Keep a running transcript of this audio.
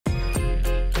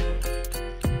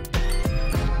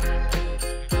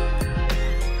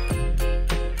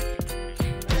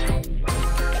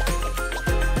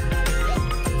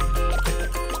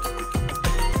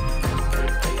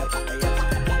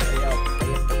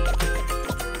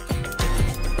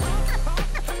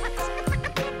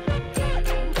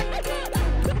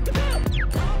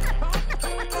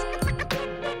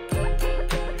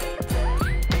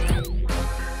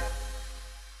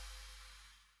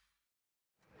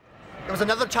It was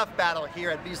another tough battle here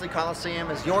at Beasley Coliseum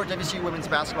as your WCU women's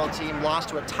basketball team lost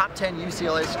to a top 10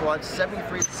 UCLA squad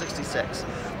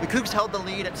 73-66. The Cougs held the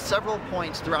lead at several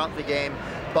points throughout the game,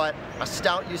 but a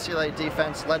stout UCLA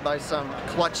defense led by some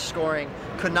clutch scoring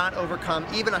could not overcome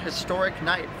even a historic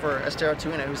night for Esther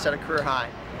Tuina, who set a career high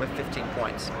with 15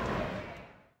 points.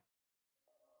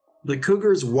 The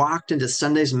Cougars walked into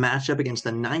Sunday's matchup against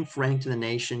the 9th ranked in the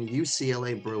nation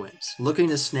UCLA Bruins, looking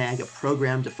to snag a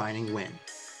program-defining win.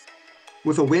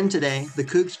 With a win today, the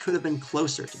Cougs could have been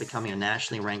closer to becoming a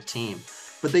nationally ranked team,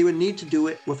 but they would need to do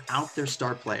it without their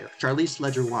star player, Charlize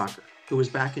Leger-Walker, who was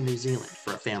back in New Zealand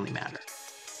for a family matter.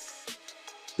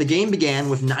 The game began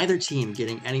with neither team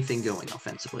getting anything going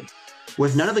offensively.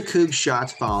 With none of the Cougs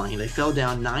shots falling, they fell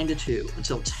down 9-2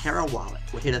 until Tara Wallach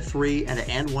would hit a 3 and an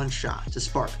and-one shot to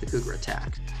spark the Cougar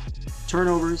attack.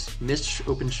 Turnovers, missed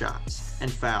open shots, and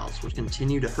fouls would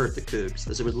continue to hurt the Cougs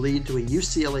as it would lead to a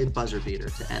UCLA buzzer beater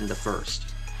to end the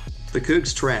first. The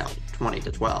Cougs trailed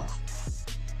 20-12.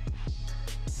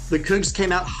 The Cougs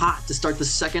came out hot to start the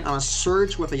second on a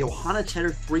surge with a Johanna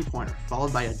Tedder three-pointer,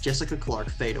 followed by a Jessica Clark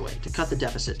fadeaway to cut the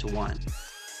deficit to 1.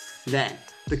 Then,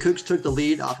 the Cougs took the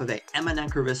lead off of a Emma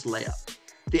Nankervis layup.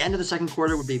 The end of the second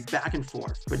quarter would be back and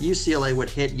forth, but UCLA would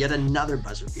hit yet another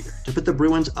buzzer beater to put the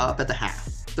Bruins up at the half,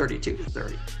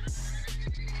 32-30.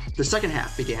 The second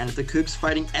half began with the Cougs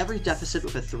fighting every deficit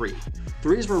with a 3.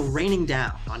 Threes were raining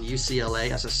down on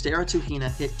UCLA as Esther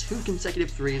Tuina hit 2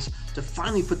 consecutive threes to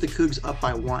finally put the Cougs up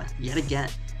by 1, yet again.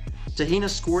 Tuina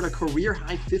scored a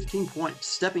career-high 15 points,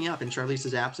 stepping up in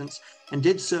Charlize's absence, and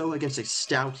did so against a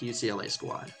stout UCLA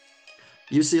squad.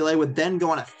 UCLA would then go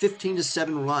on a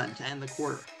 15-7 run to end the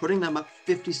quarter, putting them up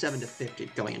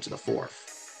 57-50 going into the fourth.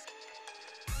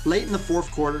 Late in the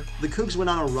fourth quarter, the Cougs went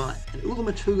on a run, and Ula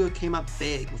Matuga came up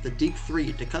big with a deep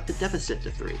 3 to cut the deficit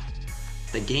to 3.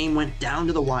 The game went down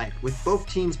to the wire, with both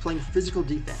teams playing physical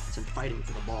defense and fighting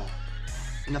for the ball.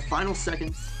 In the final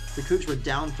seconds, the Cougs were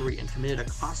down 3 and committed a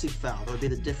costly foul that would be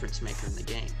the difference maker in the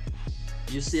game.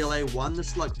 UCLA won the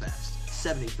slugfest,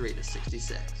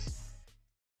 73-66.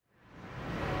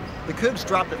 The Cougs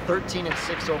dropped at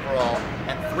 13-6 overall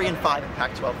and 3-5 in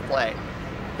Pac-12 play.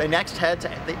 They next head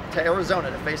to Arizona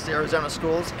to face the Arizona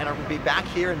Schools and will be back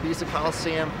here in Beasley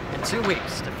Coliseum in 2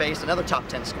 weeks to face another top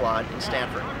 10 squad in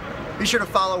Stanford. Be sure to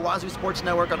follow Wazzu Sports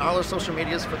Network on all our social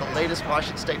medias for the latest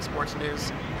Washington State sports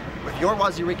news. With your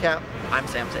Wazzu Recap, I'm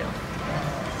Sam Taylor.